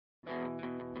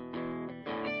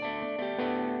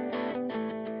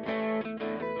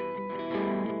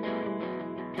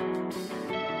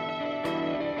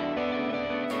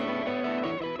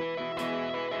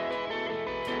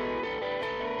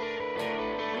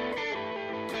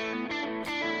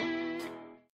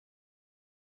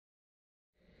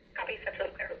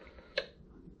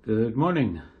Good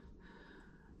morning.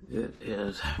 It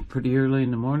is pretty early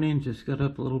in the morning, just got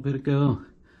up a little bit ago,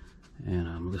 and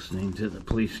I'm listening to the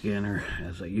police scanner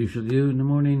as I usually do in the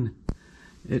morning.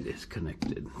 It is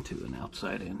connected to an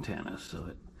outside antenna, so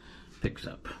it picks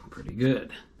up pretty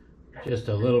good. Just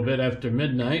a little bit after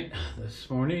midnight this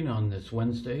morning on this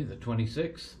Wednesday, the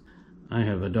 26th. I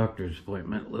have a doctor's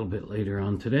appointment a little bit later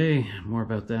on today. More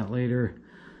about that later.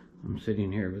 I'm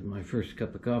sitting here with my first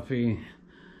cup of coffee,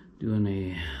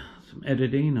 doing some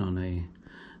editing on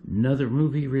another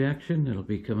movie reaction that'll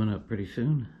be coming up pretty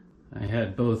soon. I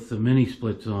had both the mini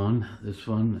splits on, this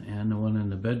one and the one in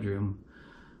the bedroom,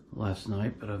 last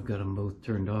night, but I've got them both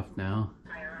turned off now.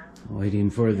 I'm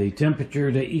waiting for the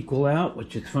temperature to equal out,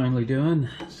 which it's finally doing.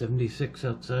 76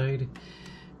 outside,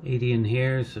 80 in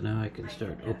here, so now I can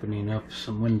start opening up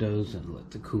some windows and let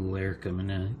the cool air come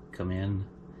in.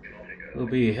 We'll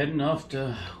be heading off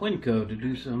to Winco to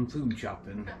do some food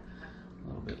shopping a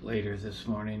little bit later this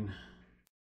morning.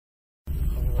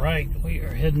 Alright, we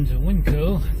are heading to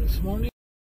Winco this morning.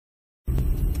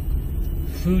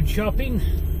 Food shopping.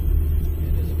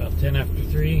 It is about 10 after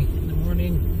 3 in the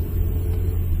morning.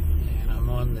 And I'm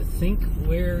on the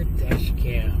Thinkware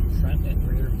Dashcam front and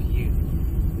rear view.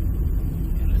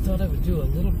 And I thought I would do a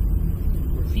little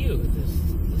review of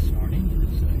this morning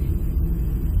as I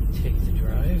take the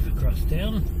drive across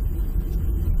town.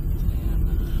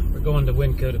 And we're going to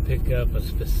Winco to pick up a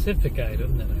specific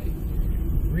item that I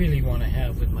really want to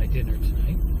have with my dinner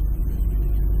tonight.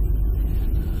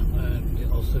 And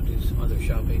I'll also do some other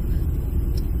shopping.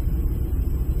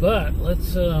 But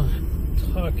let's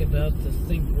talk about the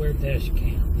Thinkware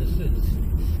Dashcam. This is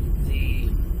the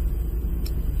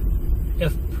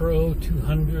F Pro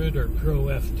 200 or Pro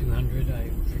F200, I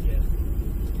forget.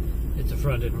 It's a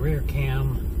front and rear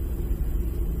cam,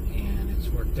 and it's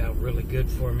worked out really good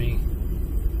for me.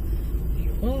 The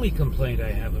only complaint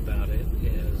I have about it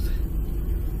is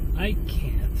I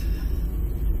can't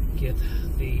get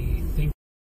the Thinkware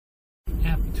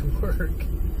app to work.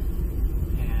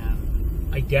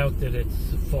 I doubt that it's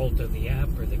the fault of the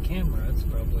app or the camera. It's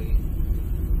probably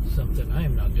something I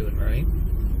am not doing right.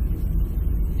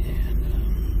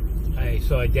 And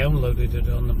so I downloaded it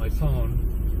onto my phone,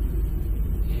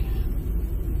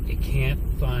 and it can't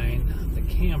find the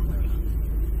camera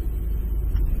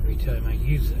every time I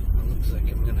use it. It looks like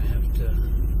I'm going to have to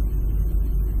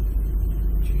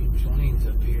change lanes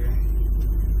up here.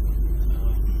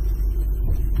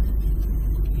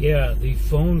 Yeah, the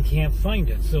phone can't find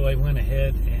it, so I went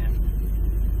ahead and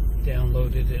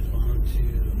downloaded it onto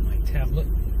my tablet,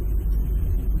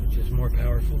 which is more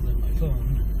powerful than my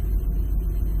phone.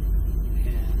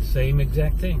 And same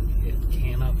exact thing, it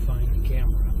cannot find the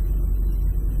camera.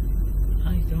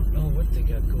 I don't know what they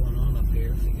got going on up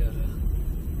here, if they got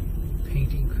a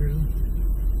painting crew.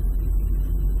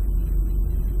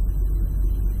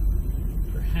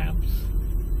 Perhaps.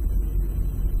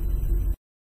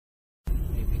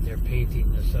 They're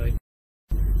painting the side.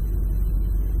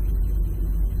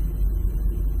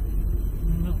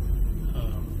 No.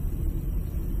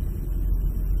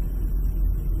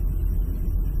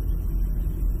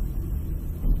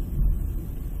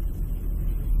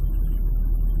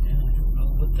 Yeah, I don't know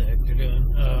what the heck they're doing.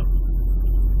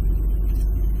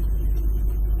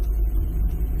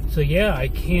 So yeah, I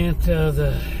can't,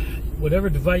 whatever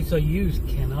device I use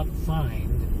cannot find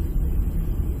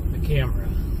the camera.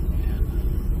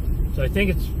 So I think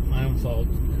it's my own fault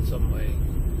in some way.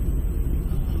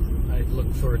 I've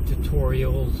looked for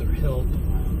tutorials or help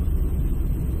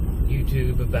on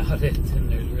YouTube about it, and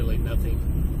there's really nothing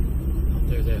out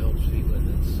there that helps me with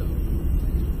it. So,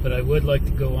 but I would like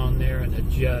to go on there and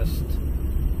adjust,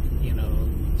 you know,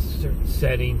 certain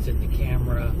settings in the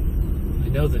camera. I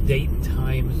know the date and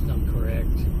time is not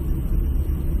correct,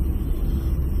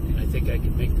 and I think I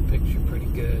can make the picture pretty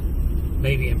good.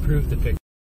 Maybe improve the picture.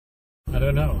 I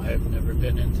don't know. I've never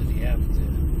been into the app to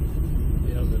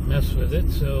be able to mess with it.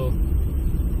 So,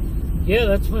 yeah,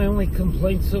 that's my only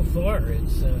complaint so far.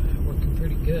 It's working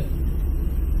pretty good.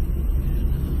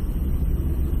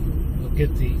 And we'll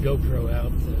get the GoPro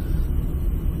out, the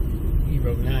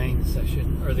Hero 9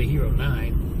 session, or the Hero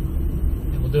 9,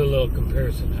 and we'll do a little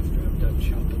comparison after I'm done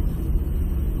shopping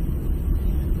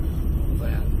and all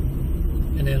that.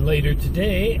 And then later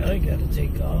today, I got to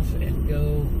take off and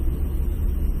go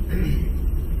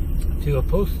to a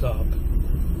post-op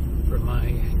for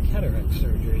my cataract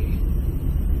surgery.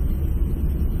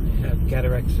 I had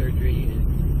cataract surgery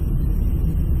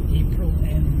in April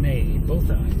and May,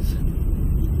 both eyes.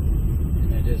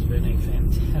 And it has been a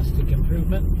fantastic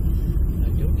improvement. I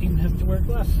don't even have to wear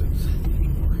glasses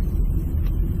anymore.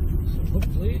 So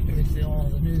hopefully all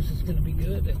the news is going to be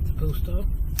good at the post op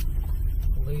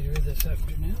later this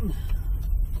afternoon.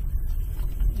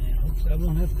 And hopefully I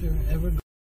won't have to ever go.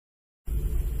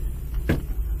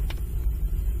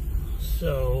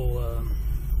 So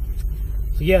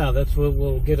yeah, that's what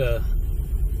we'll get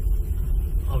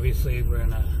obviously we're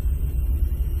in a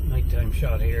nighttime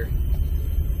shot here,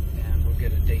 and we'll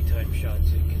get a daytime shot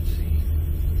so you can see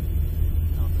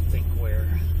the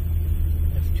Thinkware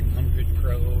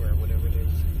F200PRO or whatever it is.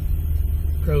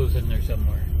 Pro's in there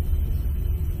somewhere.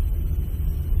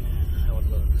 And how it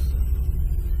looks.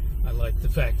 I like the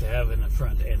fact of having a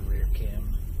front and rear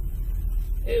cam.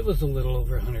 It was a little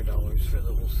over $100 for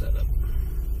the whole setup.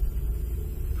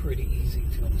 Pretty easy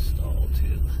to install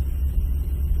too.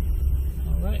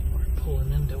 Alright, we're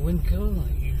pulling into Winco,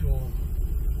 the usual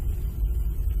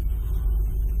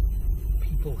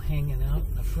people hanging out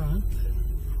in the front that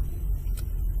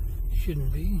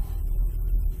shouldn't be.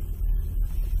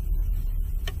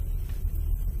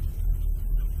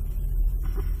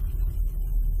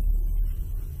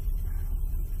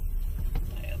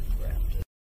 I have grabbed it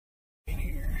in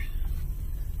here.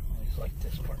 Always like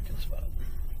this parking spot.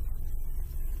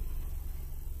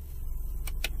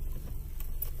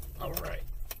 All right.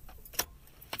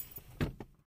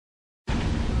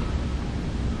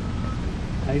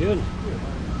 How you doing?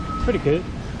 Pretty good.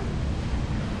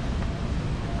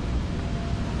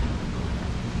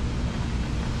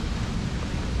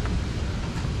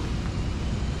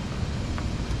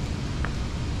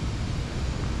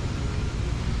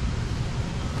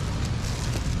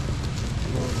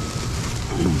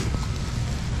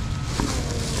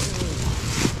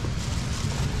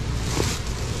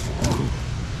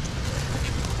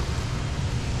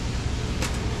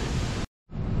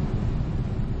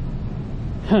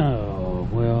 Oh,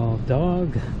 well,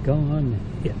 doggone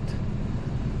it.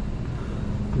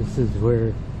 This is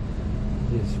where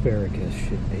the asparagus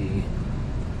should be.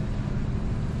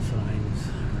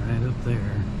 Signs right up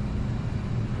there.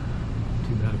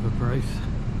 Too bad of a price,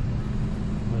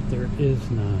 but there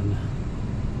is none.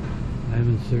 I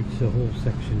haven't searched the whole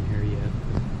section here yet,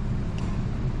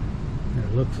 but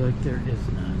it looks like there is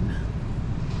none.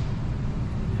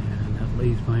 And that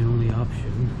leaves my only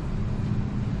option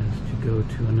go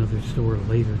to another store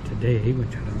later today,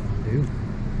 which I don't want to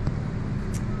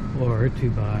do, or to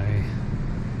buy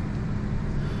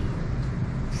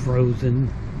frozen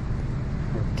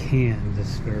or canned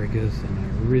asparagus, and I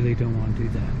really don't want to do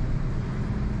that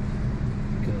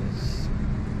because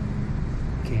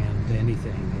canned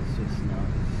anything is just not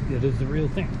as good as the real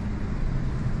thing.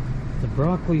 The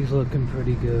broccoli's looking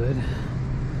pretty good.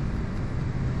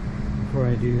 Before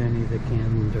I do any of the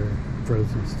canned or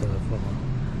frozen stuff, I'll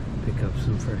pick up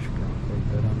some fresh broccoli,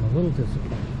 but I'm a little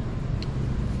disappointed.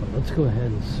 So let's go ahead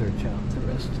and search out the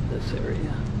rest of this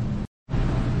area.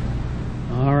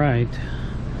 Alright,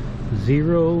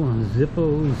 zero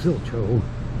zippo zilcho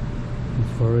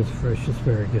as far as fresh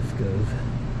asparagus goes.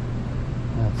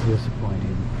 That's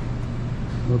disappointing.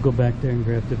 We'll go back there and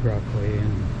grab the broccoli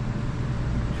and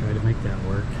try to make that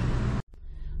work.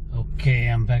 Okay,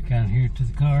 I'm back out here to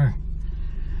the car.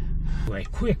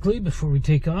 Right, quickly before we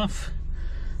take off,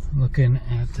 looking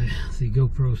at the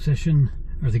GoPro Session,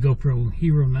 or the GoPro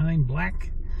Hero 9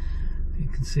 Black. You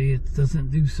can see it doesn't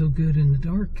do so good in the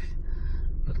dark,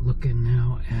 but looking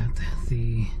now at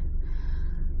the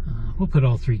we'll put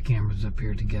all three cameras up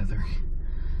here together,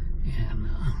 and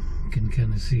you can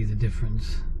kind of see the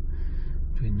difference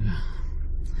between the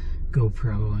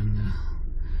GoPro and the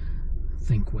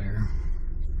Thinkware.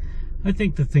 I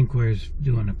think the Thinkware is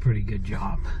doing a pretty good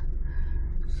job.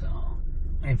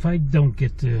 If I don't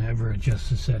get to ever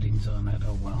adjust the settings on it,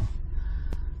 oh well.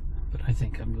 But I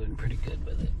think I'm doing pretty good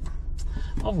with it.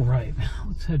 Alright,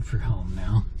 let's head for home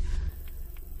now.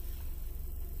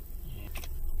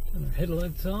 Turn our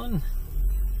headlights on.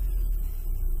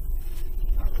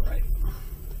 Alright.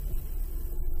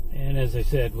 And as I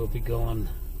said, we'll be going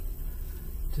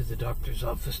to the doctor's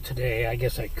office today. I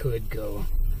guess I could go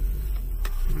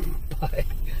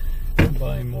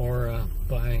buy more,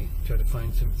 try to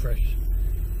find some fresh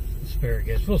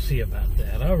asparagus. We'll see about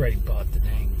that. I already bought the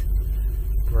dang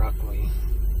broccoli.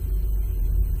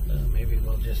 Maybe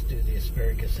we'll just do the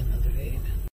asparagus another day.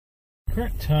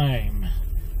 Current time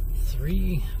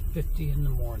 3:50 in the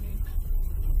morning.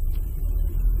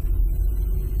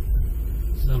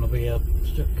 Sun will be up,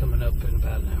 start coming up in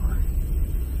about an hour.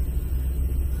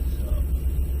 So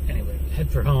anyway, head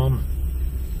for home.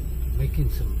 Making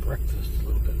some breakfast a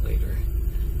little bit later.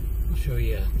 I'll show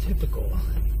you a typical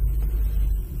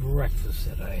breakfast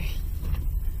that I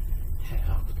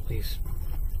have at least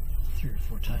 3 or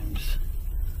 4 times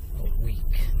a week.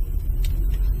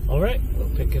 All right, we'll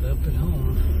pick it up at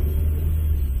home.